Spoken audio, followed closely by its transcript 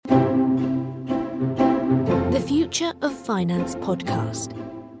Future of Finance podcast,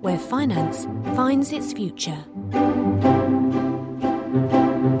 where finance finds its future.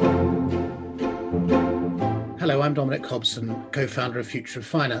 Hello, I'm Dominic Hobson, co-founder of Future of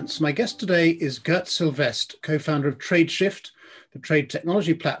Finance. My guest today is Gert Sylvest, co-founder of Tradeshift, the trade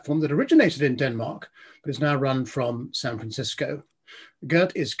technology platform that originated in Denmark, but is now run from San Francisco.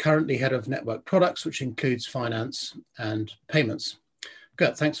 Gert is currently head of network products, which includes finance and payments.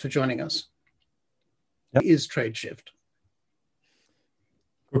 Gert, thanks for joining us. Yep. What is Tradeshift?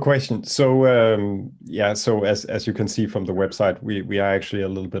 Good question. So as you can see from the website, we are actually a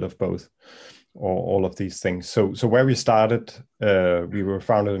little bit of both, or all of these things. So where we started, we were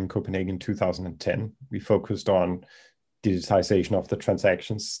founded in Copenhagen in 2010. We focused on digitization of the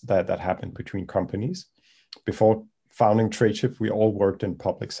transactions that happened between companies. Before founding Tradeshift, we all worked in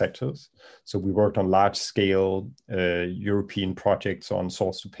public sectors. So we worked on large scale European projects on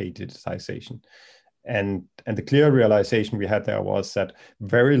source to pay digitization. And the clear realization we had there was that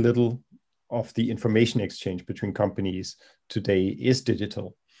very little of the information exchange between companies today is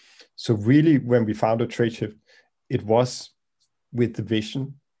digital. So really, when we founded Tradeshift, it was with the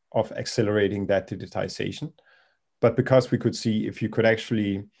vision of accelerating that digitization. But because we could see if you could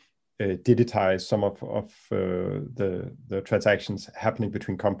actually digitize some of the transactions happening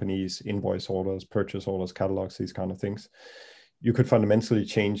between companies, invoice orders, purchase orders, catalogs, these kind of things, you could fundamentally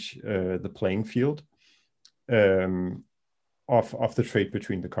change the playing field of the trade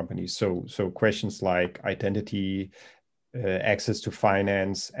between the companies. So questions like identity, access to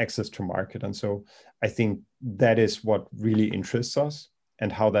finance, access to market. And so I think that is what really interests us,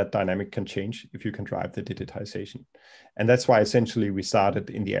 and how that dynamic can change if you can drive the digitization. And that's why essentially we started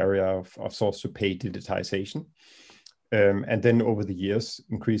in the area of source to pay digitization. And then over the years,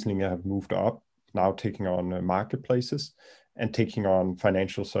 increasingly have moved up, now taking on marketplaces and taking on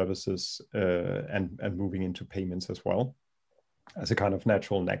financial services and moving into payments as well as a kind of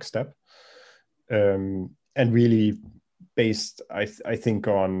natural next step. And really based, I think,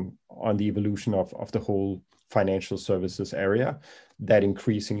 on the evolution of the whole financial services area, that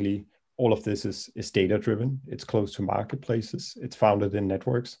increasingly all of this is data driven. It's close to marketplaces. It's founded in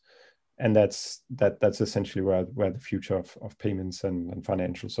networks, and that's essentially where the future of payments and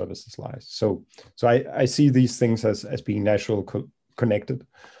financial services lies. So I see these things as being natural connected,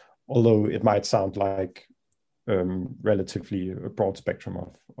 although it might sound like relatively a broad spectrum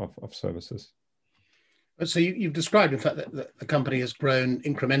of services. So you've described, in fact, that the company has grown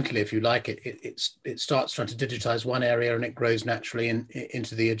incrementally, if you like. It starts trying to digitize one area and it grows naturally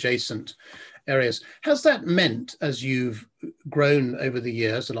into the adjacent areas. Has that meant, as you've grown over the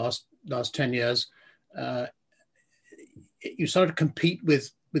years, the last 10 years, you started to compete with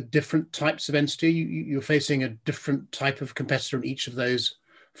different types of entity? You're facing a different type of competitor in each of those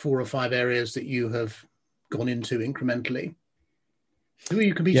 4 or 5 areas that you have gone into incrementally? Who are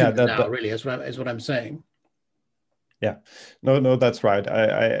you competing with now, really, is what I'm saying? Yeah, no, that's right.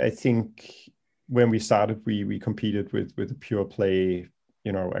 I think when we started, we competed with a pure play,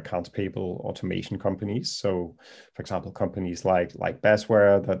 accounts payable automation companies. So, for example, companies like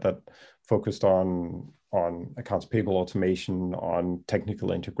Basware that focused on accounts payable automation, on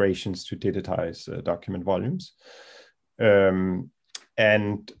technical integrations to digitize document volumes.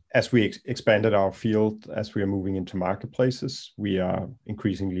 And as we expanded our field, as we are moving into marketplaces, we are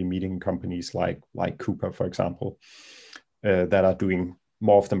increasingly meeting companies like Cooper, for example, that are doing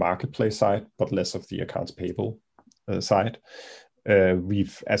more of the marketplace side, but less of the accounts payable side. When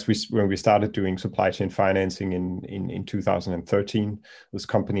we started doing supply chain financing in 2013, there's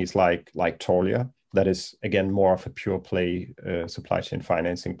companies like Taulia, that is again more of a pure play supply chain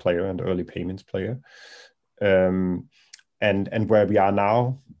financing player and early payments player. And where we are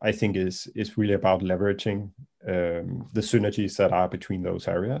now, I think is really about leveraging the synergies that are between those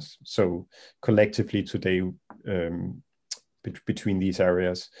areas. So collectively today, between these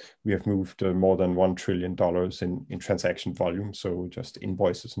areas, we have moved more than $1 trillion in transaction volume. So just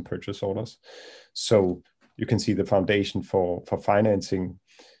invoices and purchase orders. So you can see the foundation for financing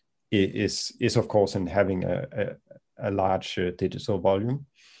is of course in having a large digital volume.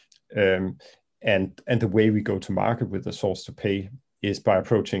 And the way we go to market with the source to pay is by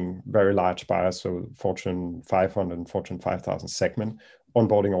approaching very large buyers, so Fortune 500 and Fortune 5000 segment,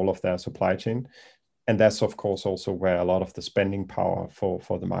 onboarding all of their supply chain. And that's, of course, also where a lot of the spending power for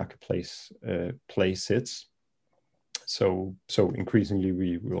the marketplace play sits. So increasingly,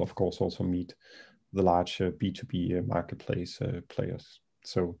 we will, of course, also meet the large B2B marketplace players.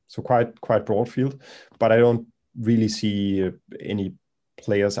 So quite broad field, but I don't really see any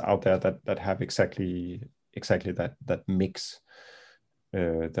players out there that have exactly that mix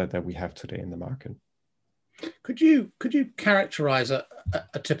that we have today in the market. Could you characterize a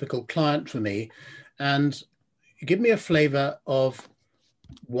typical client for me, and give me a flavor of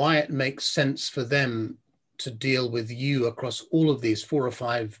why it makes sense for them to deal with you across all of these 4 or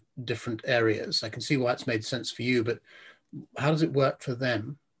 5 different areas? I can see why it's made sense for you, but how does it work for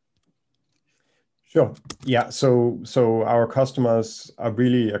them? Sure. Yeah. So our customers are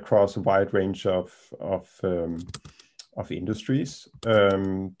really across a wide range of industries.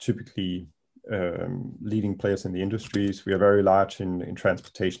 Typically, leading players in the industries. We are very large in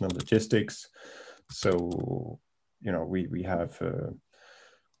transportation and logistics. So, we have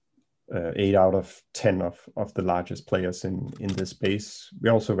 8 out of 10 of the largest players in this space.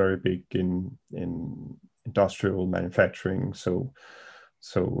 We're also very big in industrial manufacturing. So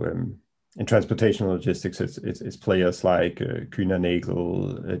in transportation and logistics, it's players like Kühner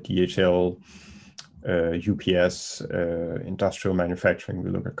Nagel, DHL, UPS, industrial manufacturing.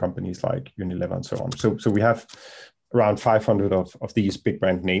 We look at companies like Unilever and so on. So we have around 500 of these big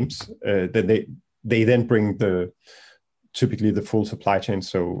brand names. That they then bring typically the full supply chain.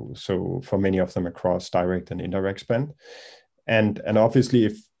 So for many of them across direct and indirect spend, and obviously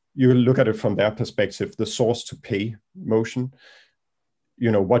if you look at it from their perspective, the source to pay motion,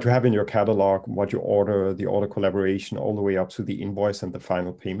 what you have in your catalog, what you order, the order collaboration, all the way up to the invoice and the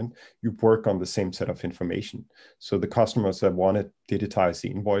final payment, you work on the same set of information. So the customers that want to digitize the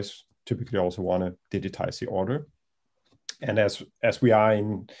invoice typically also want to digitize the order. And as we are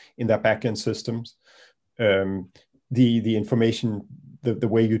in their backend systems, the information, the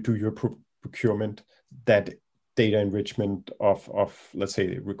way you do your procurement, that data enrichment of let's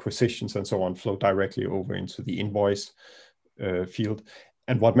say requisitions and so on, flow directly over into the invoice field.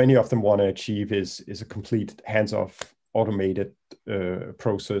 And what many of them want to achieve is a complete hands-off automated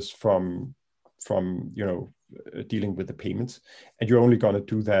process from dealing with the payments. And you're only going to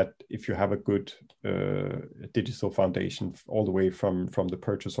do that if you have a good digital foundation all the way from the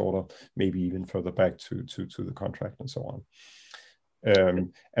purchase order, maybe even further back to the contract and so on.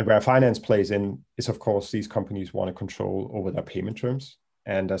 And where finance plays in is, of course, these companies want to control over their payment terms,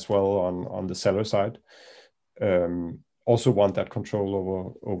 and as well on the seller side, also want that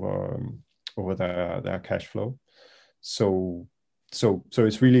control over their cash flow. So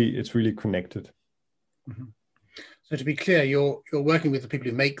it's really connected. Mm-hmm. So to be clear, you're working with the people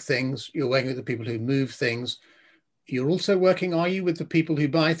who make things, you're working with the people who move things. You're also working, are you, with the people who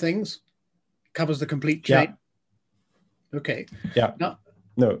buy things? Covers the complete chain? Yeah. Okay. Yeah.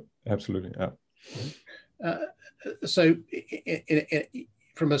 No, absolutely. Yeah. So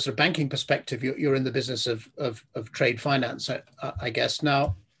from a sort of banking perspective, you're in the business of trade finance, I guess.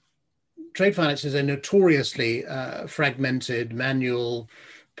 Now, trade finance is a notoriously fragmented, manual,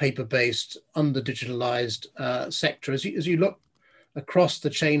 paper-based, under-digitalized sector. As you look across the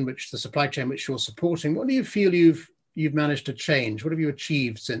chain, the supply chain which you're supporting, what do you feel you've managed to change? What have you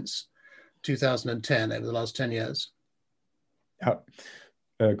achieved since 2010, over the last 10 years? Yeah,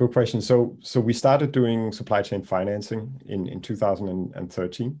 good question. So we started doing supply chain financing in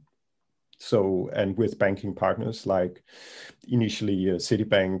 2013. So, and with banking partners like initially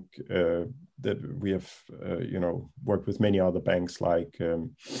Citibank, that we have, worked with many other banks like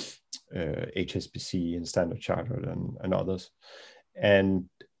HSBC and Standard Chartered and others. And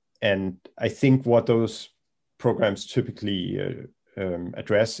I think what those programs typically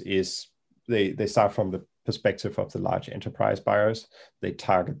address is they start from the perspective of the large enterprise buyers. They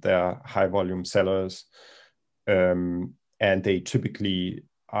target their high volume sellers, and they typically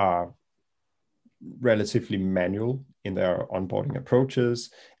are relatively manual in their onboarding approaches,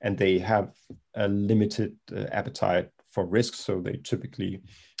 and they have a limited appetite for risk. So they typically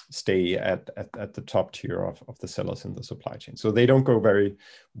stay at the top tier of the sellers in the supply chain. So they don't go very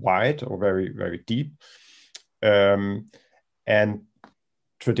wide or very, very deep. And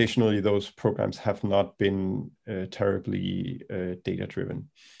traditionally, those programs have not been terribly data driven.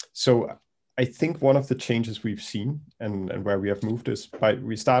 So I think one of the changes we've seen and where we have moved is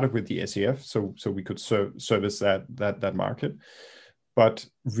we started with the SEF, so we could service that market. But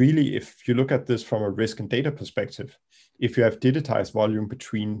really, if you look at this from a risk and data perspective, if you have digitized volume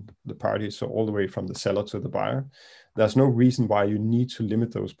between the parties, so all the way from the seller to the buyer, there's no reason why you need to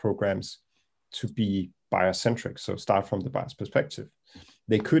limit those programs to be buyer-centric, so start from the buyer's perspective.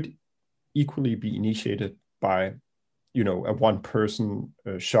 They could equally be initiated by, a one-person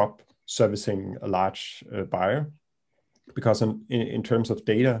shop servicing a large buyer, because in terms of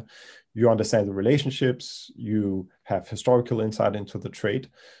data, you understand the relationships, you have historical insight into the trade.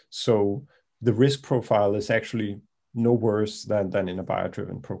 So the risk profile is actually no worse than in a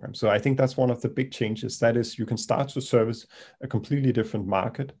buyer-driven program. So I think that's one of the big changes. That is, you can start to service a completely different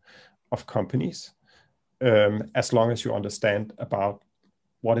market of companies as long as you understand about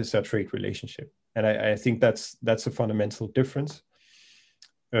what is their trade relationship. And I think that's a fundamental difference.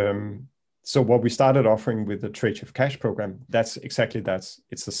 So what we started offering with the Tradeshift Cash program, that's exactly that.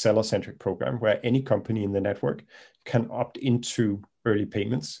 It's a seller-centric program where any company in the network can opt into early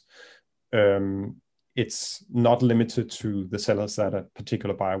payments. It's not limited to the sellers that a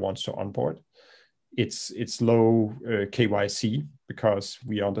particular buyer wants to onboard. It's low KYC because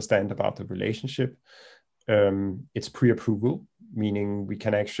we understand about the relationship. It's pre-approval, meaning we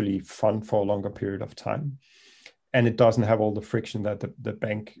can actually fund for a longer period of time. And it doesn't have all the friction that the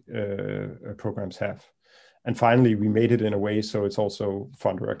bank programs have. And finally, we made it in a way so it's also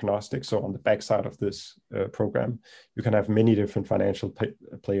funder agnostic. So on the backside of this program, you can have many different financial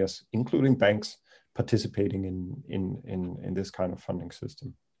players, including banks, participating in this kind of funding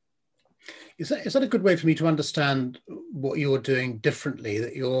system. Is that a good way for me to understand what you're doing differently?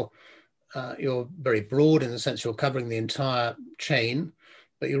 That you're very broad in the sense you're covering the entire chain,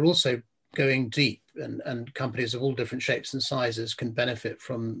 but you're also going deep, and companies of all different shapes and sizes can benefit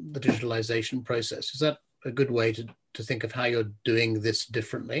from the digitalization process. Is that a good way to think of how you're doing this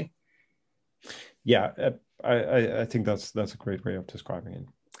differently? Yeah, I think that's a great way of describing it.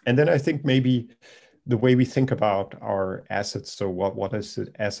 And then I think maybe the way we think about our assets, so what is the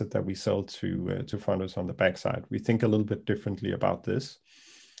asset that we sell to funders on the backside, we think a little bit differently about this.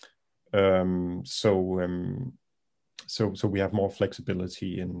 So we have more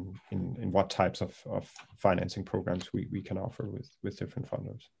flexibility in what types of financing programs we can offer with different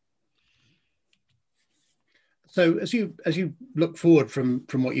funders. So as you look forward from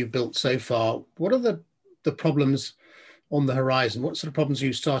what you've built so far, what are the problems on the horizon? What sort of problems are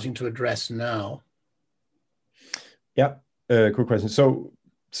you starting to address now? Yeah, good question.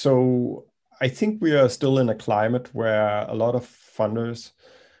 So I think we are still in a climate where a lot of funders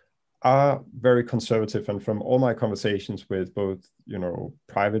are very conservative, and from all my conversations with both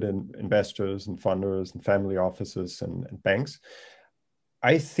private investors and funders and family offices and banks,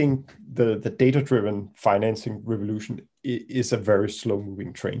 I think the data-driven financing revolution is a very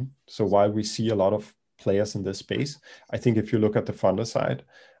slow-moving train. So while we see a lot of players in this space, I think if you look at the funder side,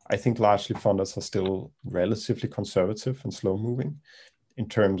 I think largely funders are still relatively conservative and slow-moving in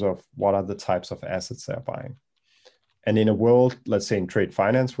terms of what are the types of assets they're buying. And in a world, let's say in trade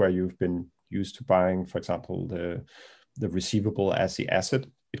finance, where you've been used to buying, for example, the receivable as the asset,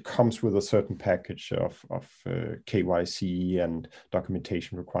 it comes with a certain package of KYC and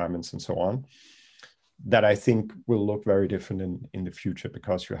documentation requirements and so on, that I think will look very different in the future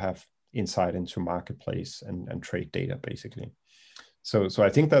because you have insight into marketplace and trade data, basically. So I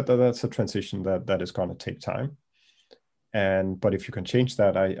think that's a transition that is going to take time. But if you can change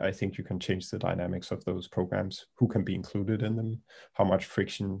that, I think you can change the dynamics of those programs, who can be included in them, how much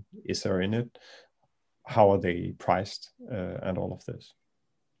friction is there in it, how are they priced, and all of this.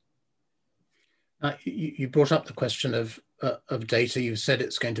 You brought up the question of data. You've said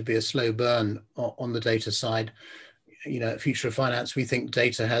it's going to be a slow burn on the data side. At Future of Finance, we think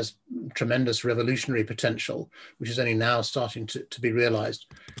data has tremendous revolutionary potential, which is only now starting to be realized.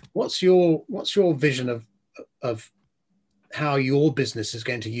 What's your vision of how your business is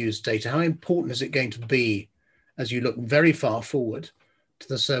going to use data? How important is it going to be as you look very far forward to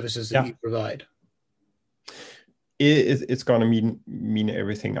the services that you provide? It's going to mean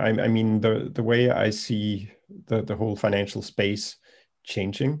everything. I mean, the way I see the whole financial space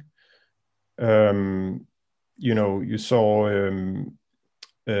changing, you saw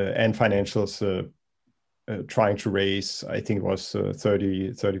Ant Financials trying to raise, I think it was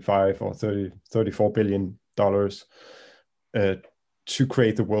 35 or 34 billion dollars to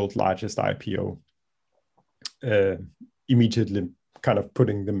create the world's largest IPO, immediately kind of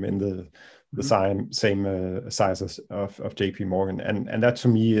putting them in the same size of JP Morgan. And that to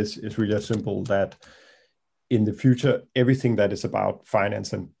me is really a symbol that in the future, everything that is about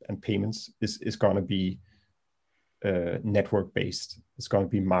finance and payments is going to be network-based. It's going to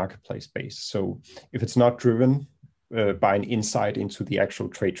be marketplace-based. So if it's not driven by an insight into the actual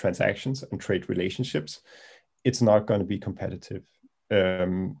trade transactions and trade relationships, it's not going to be competitive.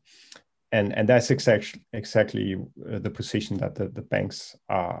 And that's exactly the position that the banks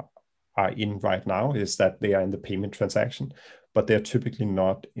are in right now, is that they are in the payment transaction, but they're typically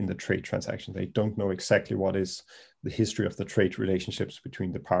not in the trade transaction. They don't know exactly what is the history of the trade relationships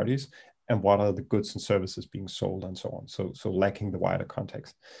between the parties and what are the goods and services being sold and so on. So lacking the wider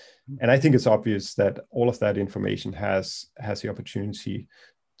context. And I think it's obvious that all of that information has the opportunity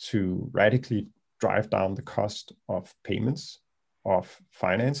to radically drive down the cost of payments, of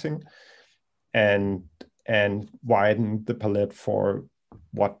financing, and widen the palette for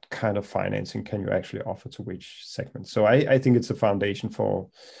what kind of financing can you actually offer to which segment. So I think it's a foundation for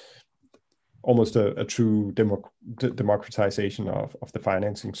almost a true democratization of the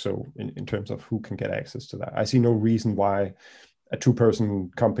financing. So in terms of who can get access to that, I see no reason why a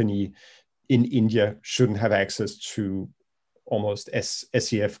two-person company in India shouldn't have access to almost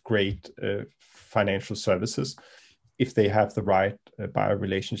SCF grade financial services if they have the right buyer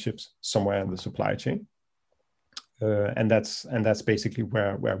relationships somewhere in the supply chain. And that's basically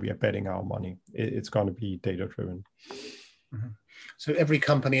where we are betting our money. It's going to be data driven. Mm-hmm. So every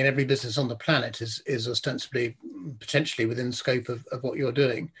company and every business on the planet is ostensibly potentially within scope of what you're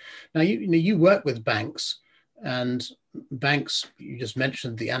doing. Now you work with banks, and banks, you just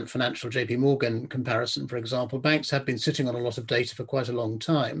mentioned the Ant Financial JP Morgan comparison, for example. Banks have been sitting on a lot of data for quite a long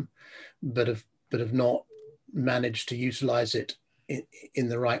time, but have not managed to utilize it in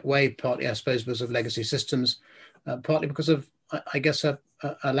the right way, partly I suppose because of legacy systems, partly because of I guess a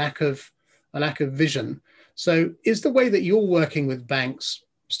lack of vision. So is the way that you're working with banks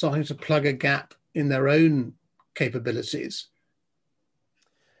starting to plug a gap in their own capabilities?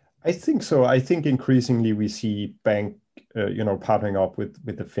 I think so. I think increasingly we see bank, partnering up with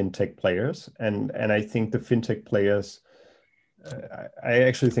the fintech players, and I think the fintech players, I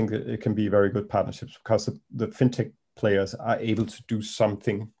actually think that it can be very good partnerships because the fintech players are able to do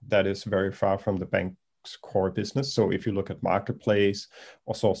something that is very far from the bank's core business. So if you look at marketplace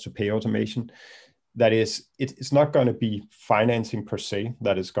or source to pay automation, that is, it's not going to be financing per se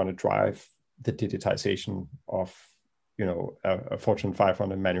that is going to drive the digitization of a Fortune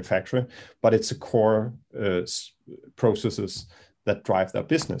 500 manufacturer, but it's a core processes that drive their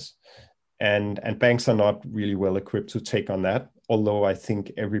business. And banks are not really well equipped to take on that, although I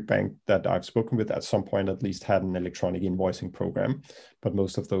think every bank that I've spoken with at some point at least had an electronic invoicing program, but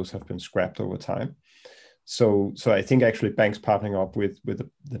most of those have been scrapped over time. So I think actually banks partnering up with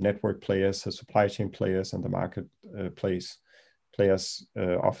the network players, the supply chain players, and the marketplace players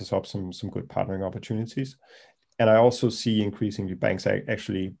offers up some good partnering opportunities. And I also see increasingly banks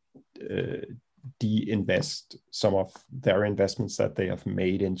actually de-invest some of their investments that they have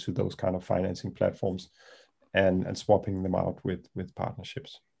made into those kind of financing platforms and swapping them out with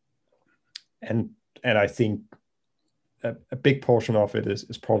partnerships. And I think a big portion of it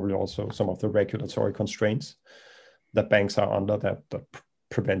is probably also some of the regulatory constraints that banks are under that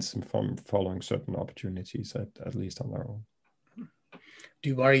prevents them from following certain opportunities, at least on their own. Do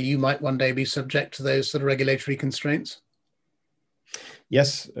you worry you might one day be subject to those sort of regulatory constraints?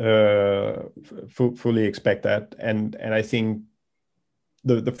 Yes, fully expect that. And I think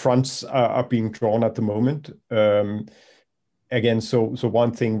the fronts are being drawn at the moment. Again, so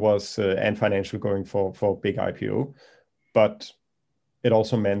one thing was Ant Financial going for a big IPO, but it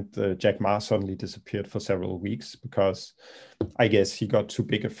also meant Jack Ma suddenly disappeared for several weeks because I guess he got too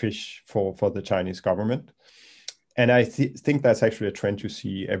big a fish for the Chinese government. And I think that's actually a trend you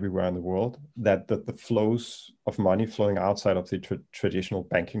see everywhere in the world, that the flows of money flowing outside of the traditional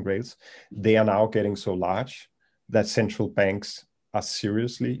banking rails, they are now getting so large that central banks are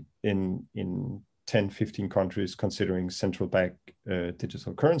seriously in 10, 15 countries considering central bank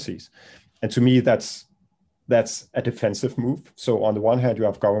digital currencies. And to me, that's a defensive move. So on the one hand, you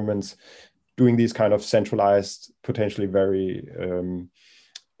have governments doing these kind of centralized, potentially very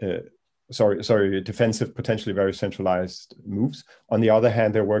defensive, potentially very centralized moves. On the other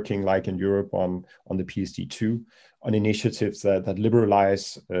hand, they're working like in Europe on the PSD2, on initiatives that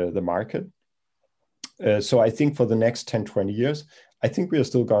liberalize the market. So I think for the next 10, 20 years, I think we are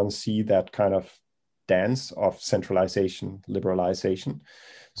still going to see that kind of dance of centralization, liberalization.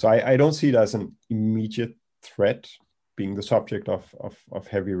 So I don't see it as an immediate threat being the subject of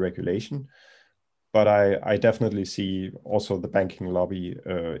heavy regulation. But I definitely see also the banking lobby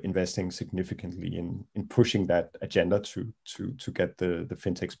investing significantly in pushing that agenda to get the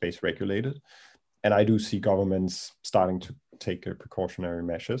fintech space regulated. And I do see governments starting to take precautionary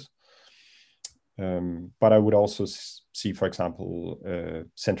measures. But I would also see, for example,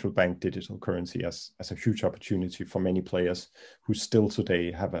 central bank digital currency as a huge opportunity for many players who still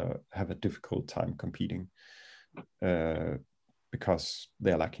today have a difficult time competing. Because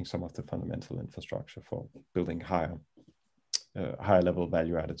they're lacking some of the fundamental infrastructure for building higher level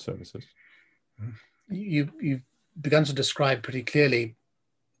value-added services. You've begun to describe pretty clearly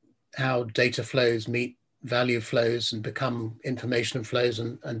how data flows meet value flows and become information flows,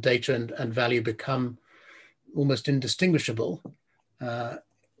 and data and value become almost indistinguishable,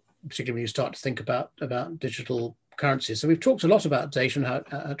 particularly when you start to think about digital currencies. So we've talked a lot about data and how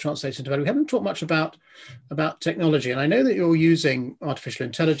it translates into value. We haven't talked much about technology. And I know that you're using artificial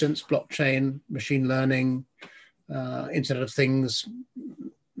intelligence, blockchain, machine learning, Internet of Things,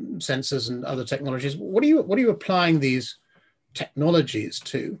 sensors and other technologies. What are you applying these technologies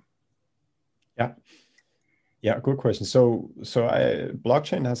to? Yeah, good question.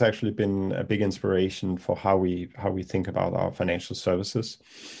 Blockchain has actually been a big inspiration for how we think about our financial services.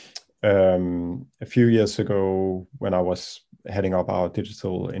 A few years ago, when I was heading up our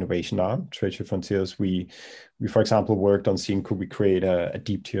digital innovation arm, Tradeshift Frontiers, we for example worked on seeing could we create a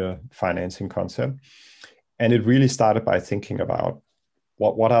deep tier financing concept, and it really started by thinking about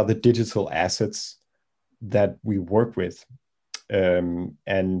what are the digital assets that we work with, and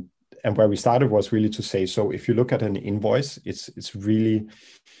where we started was really to say, so if you look at an invoice, it's really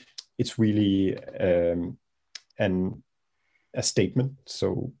a statement,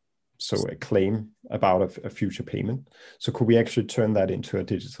 so a claim about a future payment. So could we actually turn that into a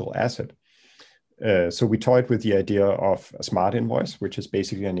digital asset? So we toyed with the idea of a smart invoice, which is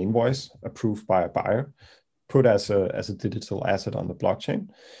basically an invoice approved by a buyer, put as a digital asset on the blockchain.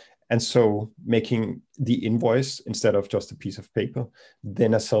 And so making the invoice, instead of just a piece of paper,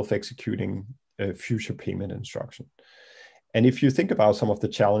 then a self-executing future payment instruction. And if you think about some of the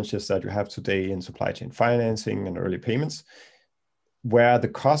challenges that you have today in supply chain financing and early payments, where the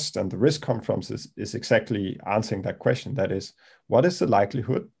cost and the risk come from is exactly answering that question. That is, what is the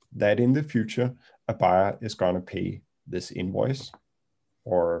likelihood that in the future a buyer is going to pay this invoice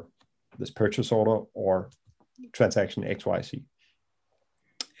or this purchase order or transaction XYZ?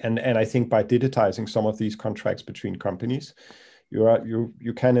 And I think by digitizing some of these contracts between companies,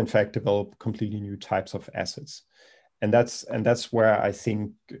 you can in fact develop completely new types of assets, and that's where I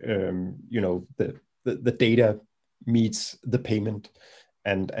think the data meets the payment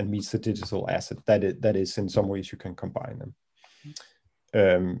and meets the digital asset. That is in some ways you can combine them.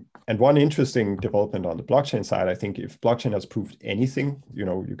 And one interesting development on the blockchain side, I think if blockchain has proved anything,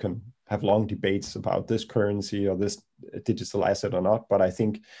 you can have long debates about this currency or this digital asset or not. But I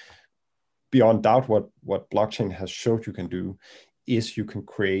think beyond doubt, what blockchain has showed you can do is you can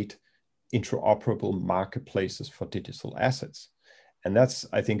create interoperable marketplaces for digital assets. And that's,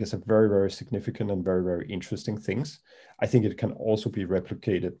 I think, is a very, very significant and very, very interesting things. I think it can also be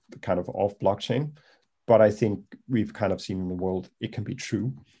replicated kind of off blockchain, but I think we've kind of seen in the world it can be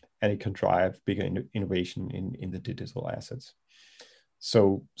true and it can drive bigger innovation in the digital assets.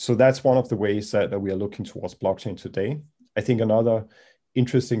 So that's one of the ways that we are looking towards blockchain today. I think another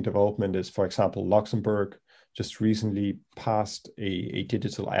interesting development is, for example, Luxembourg just recently passed a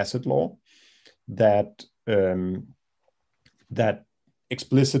digital asset law that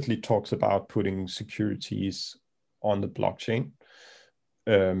explicitly talks about putting securities on the blockchain.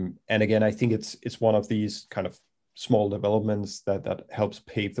 And again, I think it's one of these kind of small developments that helps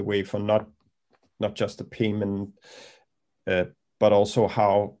pave the way for not just the payment, but also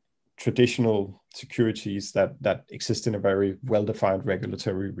how traditional securities that exist in a very well-defined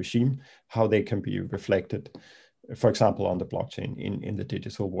regulatory regime, how they can be reflected, for example, on the blockchain in the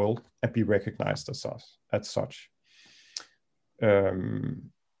digital world and be recognized as such.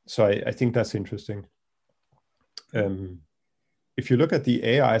 So I think that's interesting. If you look at the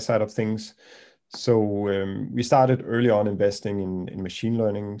AI side of things, so we started early on investing in machine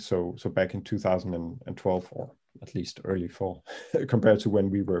learning. So back in 2012, or at least early for compared to when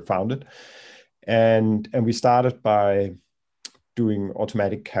we were founded, and we started by doing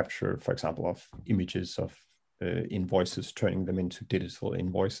automatic capture, for example, of images of invoices, turning them into digital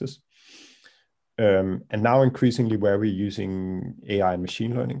invoices. And now increasingly where we're using AI and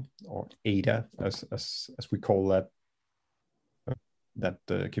machine learning, or ADA as we call that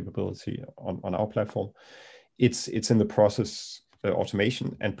capability on our platform, it's in the process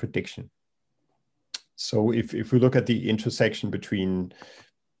automation and prediction. So if we look at the intersection between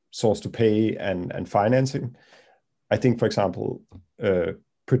source to pay and financing, I think, for example,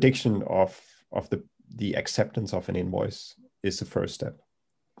 prediction of the acceptance of an invoice is the first step,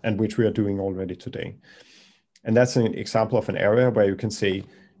 and which we are doing already today. And that's an example of an area where you can say,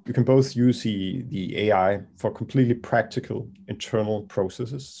 you can both use the AI for completely practical internal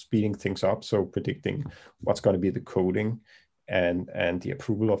processes, speeding things up, so predicting what's going to be the coding and the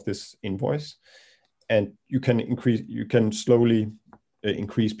approval of this invoice. And you can slowly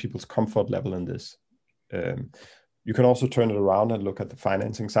increase people's comfort level in this. You can also turn it around and look at the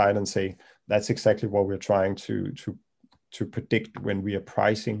financing side and say, that's exactly what we're trying to predict when we are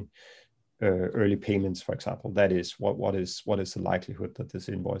pricing early payments, for example. That is, what is the likelihood that this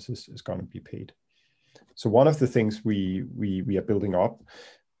invoice is going to be paid? So one of the things we are building up,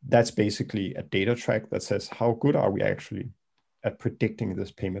 that's basically a data track that says, how good are we actually at predicting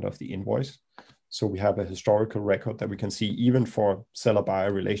this payment of the invoice? So we have a historical record that we can see even for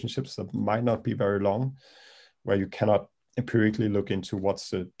seller-buyer relationships that might not be very long. where you cannot empirically look into what's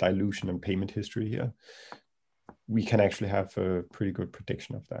the dilution and payment history here, we can actually have a pretty good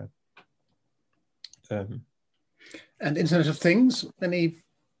prediction of that. And Internet of Things,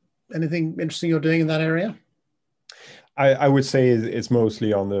 anything interesting you're doing in that area? I would say it's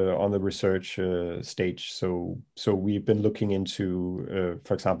mostly on the research stage. So we've been looking into,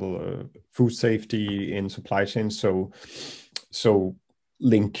 for example, food safety in supply chains. So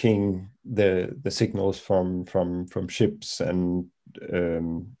linking the signals from ships and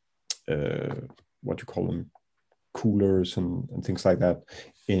what you call them, coolers and things like that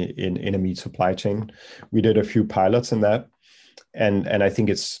in a meat supply chain. We did a few pilots in that, and I think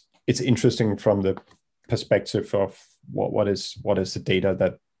it's interesting from the perspective of what is the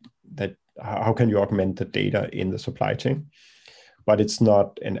data that how can you augment the data in the supply chain, but it's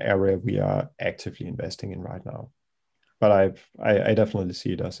not an area we are actively investing in right now. But I definitely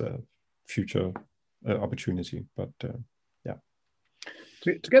see it as a future opportunity. But yeah.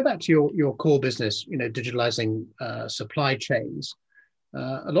 To go back to your core business, digitalizing supply chains,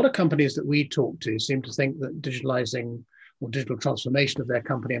 a lot of companies that we talk to seem to think that digitalizing or digital transformation of their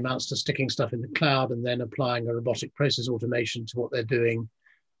company amounts to sticking stuff in the cloud and then applying a robotic process automation to what they're doing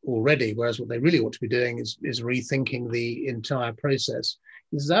already, whereas what they really ought to be doing is rethinking the entire process.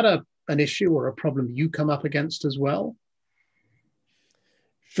 Is that an issue or a problem you come up against as well?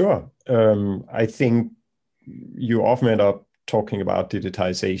 Sure. I think you often end up talking about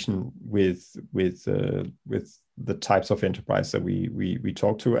digitization with the types of enterprise that we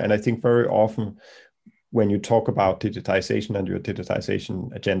talk to, and I think very often when you talk about digitization and your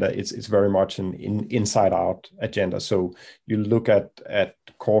digitization agenda, it's very much an inside-out agenda. So you look at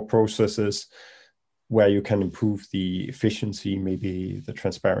core processes where you can improve the efficiency, maybe the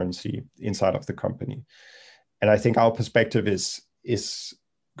transparency inside of the company. And I think our perspective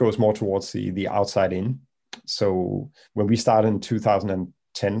goes more towards the outside in. So when we started in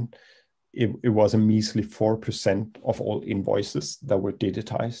 2010, it was a measly 4% of all invoices that were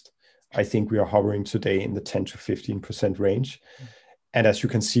digitized. I think we are hovering today in the 10 to 15% range. And as you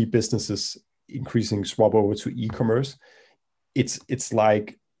can see, businesses increasing swap over to e-commerce. It's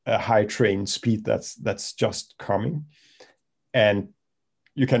like a high train speed that's just coming. And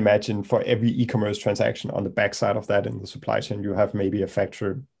you can imagine for every e-commerce transaction on the backside of that in the supply chain, you have maybe a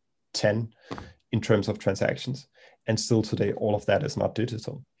factor 10 in terms of transactions. And still today, all of that is not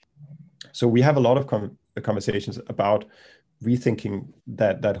digital. So we have a lot of conversations about rethinking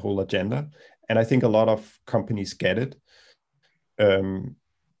that whole agenda. And I think a lot of companies get it. But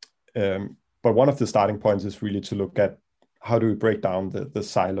one of the starting points is really to look at how do we break down the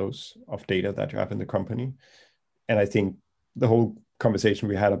silos of data that you have in the company. And I think the whole conversation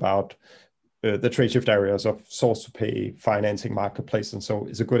we had about the Tradeshift areas of source to pay, financing, marketplace, and so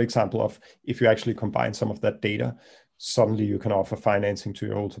is a good example of if you actually combine some of that data, suddenly you can offer financing to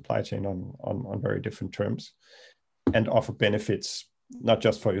your whole supply chain on very different terms and offer benefits, not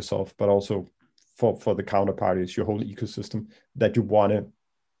just for yourself, but also for the counterparties, your whole ecosystem that you want to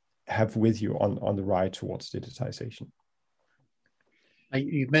have with you on the ride towards digitization.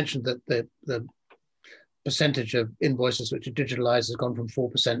 You mentioned that the percentage of invoices which are digitalized has gone from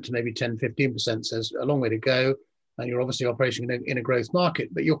 4% to maybe 10, 15%, so there's a long way to go. And you're obviously operating in a growth market,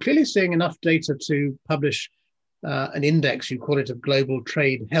 but you're clearly seeing enough data to publish an index, you call it, of global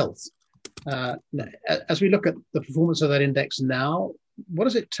trade health. As we look at the performance of that index now, what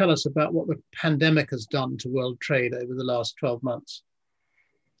does it tell us about what the pandemic has done to world trade over the last 12 months?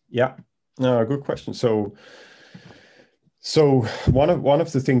 Yeah, no, good question. So one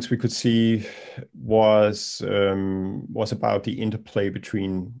of the things we could see was about the interplay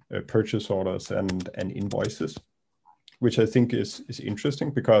between purchase orders and invoices, which I think is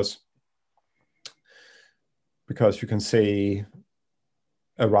interesting because you can say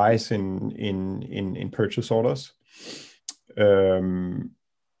a rise in purchase orders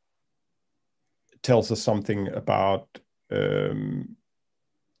tells us something about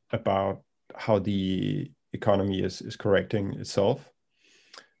how the economy is correcting itself.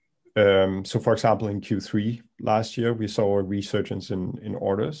 So for example, in Q3 last year, we saw a resurgence in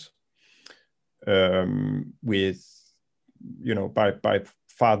orders with, by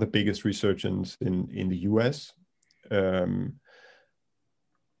far the biggest resurgence in the US,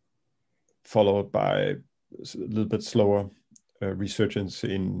 followed by a little bit slower resurgence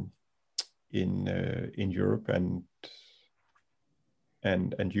in Europe and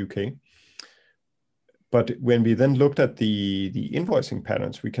UK. But when we then looked at the invoicing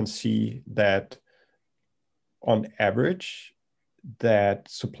patterns, we can see that on average, that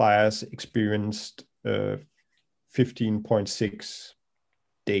suppliers experienced 15.6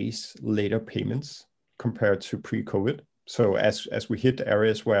 days later payments compared to pre-COVID. So as we hit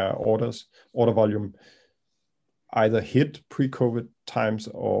areas where order volume either hit pre-COVID times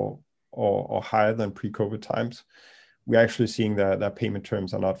or higher than pre-COVID times, we're actually seeing that payment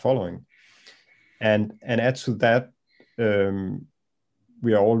terms are not following. And add to that,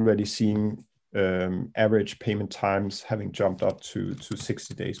 we are already seeing average payment times having jumped up to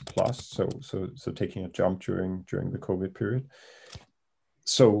 60 days plus. So taking a jump during the COVID period.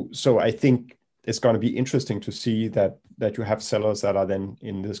 So I think it's going to be interesting to see that you have sellers that are then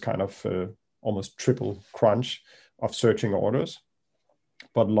in this kind of almost triple crunch of searching orders,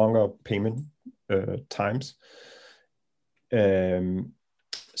 but longer payment times.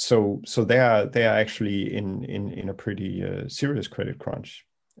 So they are actually in a pretty serious credit crunch.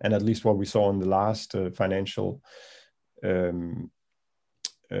 And at least what we saw in the last financial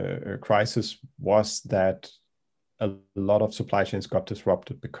crisis was that a lot of supply chains got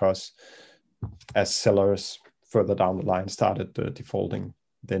disrupted because as sellers further down the line started defaulting,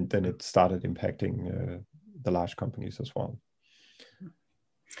 then it started impacting the large companies as well.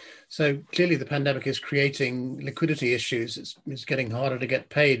 So clearly the pandemic is creating liquidity issues. It's getting harder to get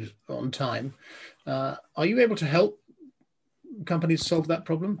paid on time. Are you able to help companies solve that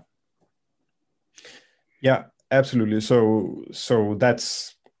problem? Yeah, absolutely. So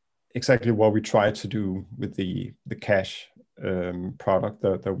that's exactly what we try to do with the cash product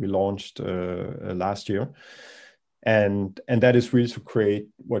that we launched last year. And that is really to create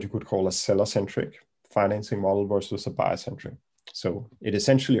what you could call a seller-centric financing model versus a buyer-centric. So it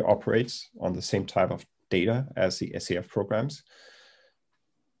essentially operates on the same type of data as the SAF programs,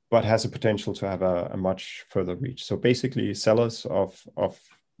 but has a potential to have a much further reach. So basically sellers of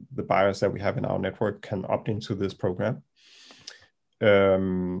the buyers that we have in our network can opt into this program.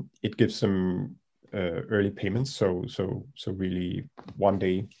 It gives them early payments. So really 1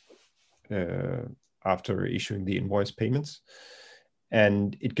 day after issuing the invoice payments.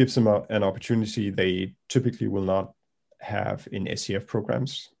 And it gives them an opportunity they typically will not have in SCF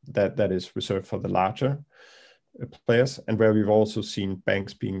programs that is reserved for the larger players, and where we've also seen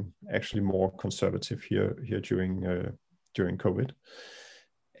banks being actually more conservative here during COVID.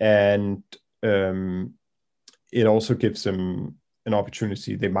 And it also gives them an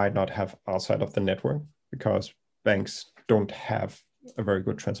opportunity they might not have outside of the network, because banks don't have a very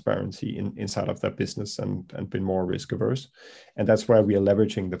good transparency inside of their business and been more risk averse. And that's why we are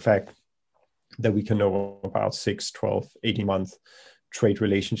leveraging the fact that we can know about 6, 12, 18 month trade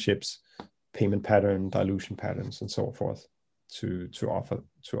relationships, payment pattern, dilution patterns, and so forth to offer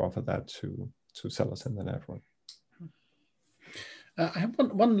that to sellers in the network. I have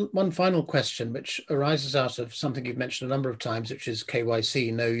one final question, which arises out of something you've mentioned a number of times, which is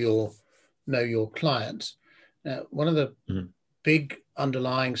KYC, know your client. One of the big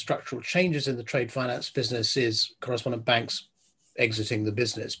underlying structural changes in the trade finance business is correspondent banks exiting the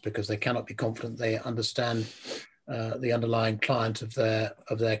business because they cannot be confident they understand the underlying client of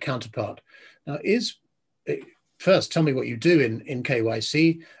their counterpart. Now, first, tell me what you do in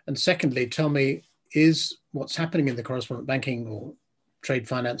KYC, and secondly, tell me, is what's happening in the correspondent banking or trade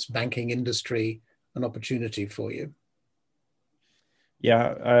finance banking industry an opportunity for you?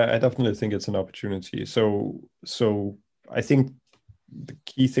 Yeah, I definitely think it's an opportunity. So I think the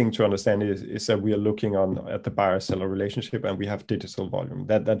key thing to understand is that we are looking at the buyer-seller relationship, and we have digital volume.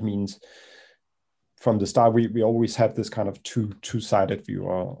 That means from the start, we always have this kind of two-sided view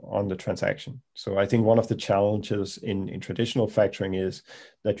on the transaction. So I think one of the challenges in traditional factoring is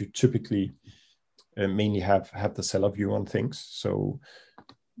that you typically mainly have the seller view on things. So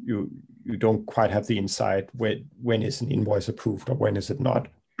you don't quite have the insight when is an invoice approved or when is it not.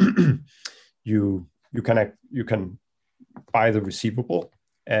 You can buy the receivable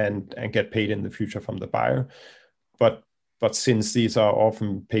and get paid in the future from the buyer, but since these are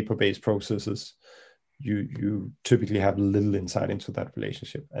often paper-based processes, you typically have little insight into that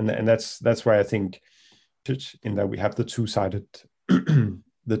relationship, and that's why I think in that we have the two-sided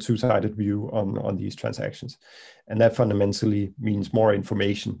view on these transactions, and that fundamentally means more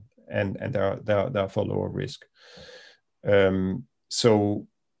information and therefore lower risk. So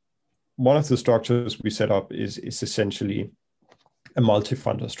one of the structures we set up is essentially a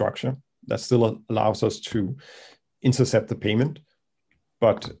multi-funder structure that still allows us to intercept the payment,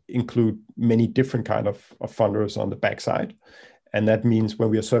 but include many different kind of funders on the backside. And that means when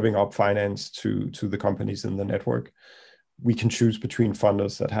we are serving up finance to the companies in the network, we can choose between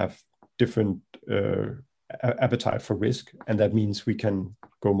funders that have different appetite for risk. And that means we can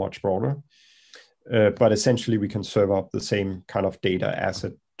go much broader. But essentially, we can serve up the same kind of data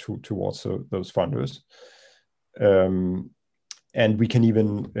asset towards those funders. And we can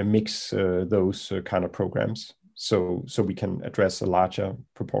even mix those kind of programs, so we can address a larger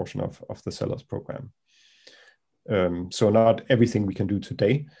proportion of the sellers program. So not everything we can do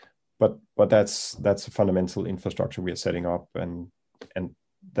today, but that's a fundamental infrastructure we are setting up, and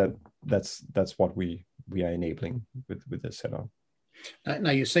that's what we are enabling with this setup.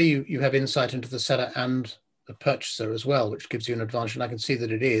 Now you say you have insight into the seller and the purchaser as well, which gives you an advantage, and I can see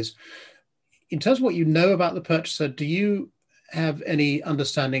that it is. In terms of what you know about the purchaser, do you have any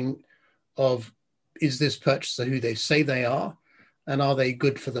understanding of, is this purchaser who they say they are, and are they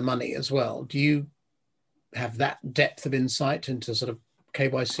good for the money as well? Do you have that depth of insight into sort of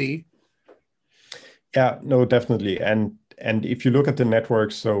KYC? Yeah, no, definitely. And if you look at the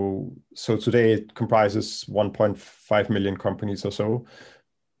network, so today it comprises 1.5 million companies or so,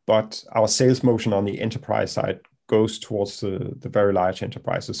 but our sales motion on the enterprise side goes towards the very large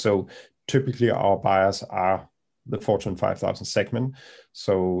enterprises. So typically our buyers are the Fortune 5000 segment.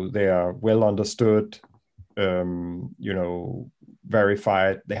 So they are well understood,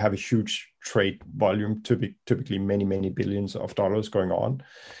 verified. They have a huge trade volume, typically many billions of dollars going on.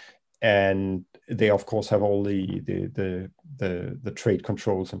 And they of course have all the trade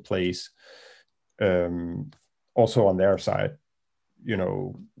controls in place. Also on their side,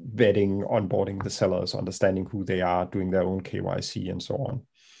 vetting, onboarding the sellers, understanding who they are, doing their own KYC and so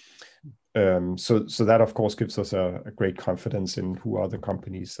on. So that of course gives us a great confidence in who are the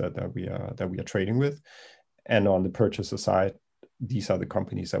companies that we are trading with. And on the purchaser side, these are the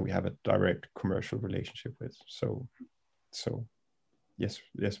companies that we have a direct commercial relationship with. So yes,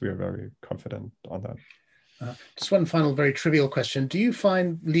 we are very confident on that. Just one final very trivial question. Do you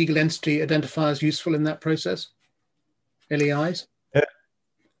find legal entity identifiers useful in that process? LEIs?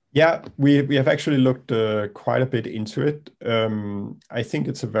 Yeah, we have actually looked quite a bit into it. I think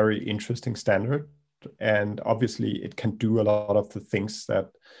it's a very interesting standard, and obviously it can do a lot of the things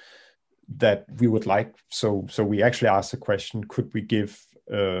that we would like. So we actually asked the question, could we give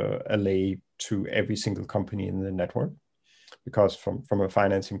a lay to every single company in the network? Because from a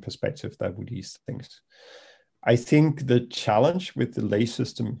financing perspective, that would ease things. I think the challenge with the lay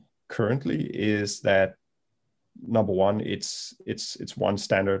system currently is that, number one, it's one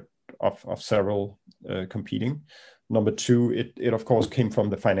standard of several competing. Number two, it of course came from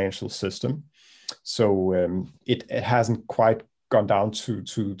the financial system, so it hasn't quite gone down to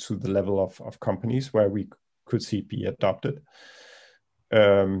the level of companies where we could see it be adopted.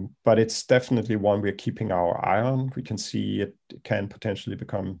 But it's definitely one we're keeping our eye on. We can see it can potentially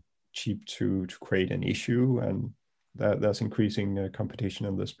become cheap to create an issue, and there's increasing competition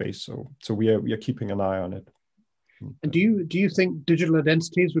in the space. So we are keeping an eye on it. And do you think digital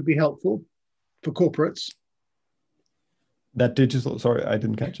identities would be helpful for corporates? Sorry, I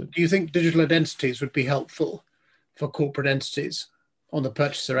didn't catch it. Do you think digital identities would be helpful for corporate entities on the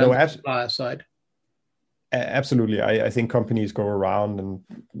purchaser and the supplier side? Absolutely. I think companies go around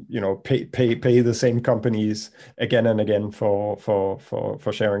and pay the same companies again and again for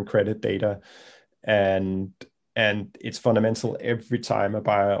sharing credit data, and it's fundamental every time a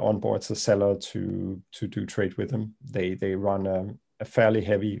buyer onboards a seller to do trade with them. They run a fairly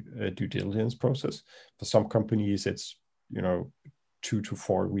heavy due diligence process. For some companies, it's 2 to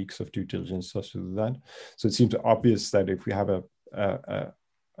 4 weeks of due diligence just to do that. So it seems obvious that if we have a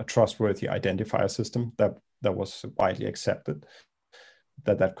trustworthy identifier system that was widely accepted,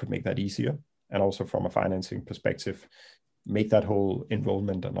 that could make that easier. And also from a financing perspective, make that whole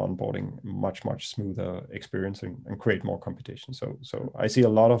enrollment and onboarding much smoother experience and create more competition. So I see a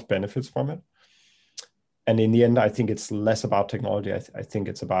lot of benefits from it. And in the end, I think it's less about technology. I think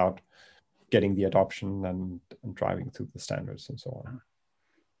it's about getting the adoption and driving through the standards and so on.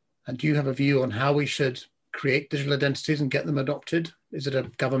 And do you have a view on how we should create digital identities and get them adopted? Is it a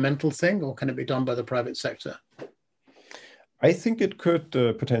governmental thing, or can it be done by the private sector? I think it could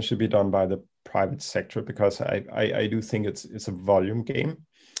potentially be done by the private sector, because I do think it's a volume game.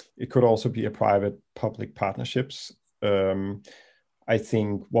 It could also be a private-public partnerships. I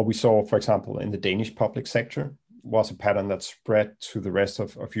think what we saw, for example, in the Danish public sector was a pattern that spread to the rest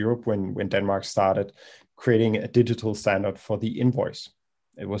of Europe when Denmark started creating a digital standard for the invoice.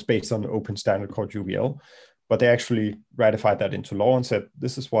 It was based on an open standard called UVL, but they actually ratified that into law and said,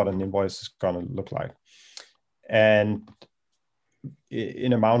 this is what an invoice is going to look like. And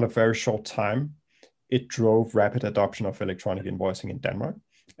in a very short time, it drove rapid adoption of electronic invoicing in Denmark.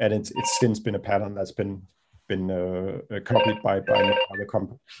 And it's since been a pattern that's been copied by other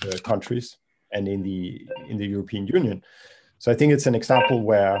countries and in the European Union. So I think it's an example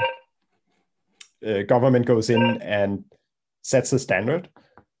where government goes in and sets a standard,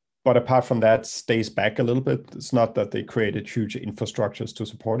 but apart from that, stays back a little bit. It's not that they created huge infrastructures to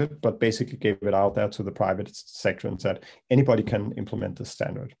support it, but basically gave it out there to the private sector and said anybody can implement this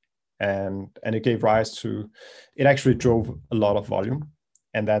standard. And it gave rise to, it actually drove a lot of volume.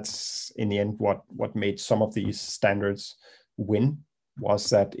 And that's in the end what made some of these standards win, was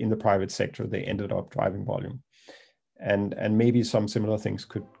that in the private sector, they ended up driving volume. And maybe some similar things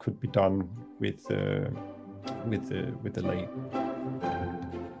could be done with the lay.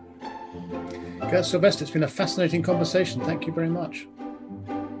 Gert Sylvest, it's been a fascinating conversation. Thank you very much.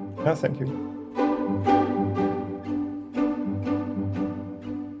 No, thank you.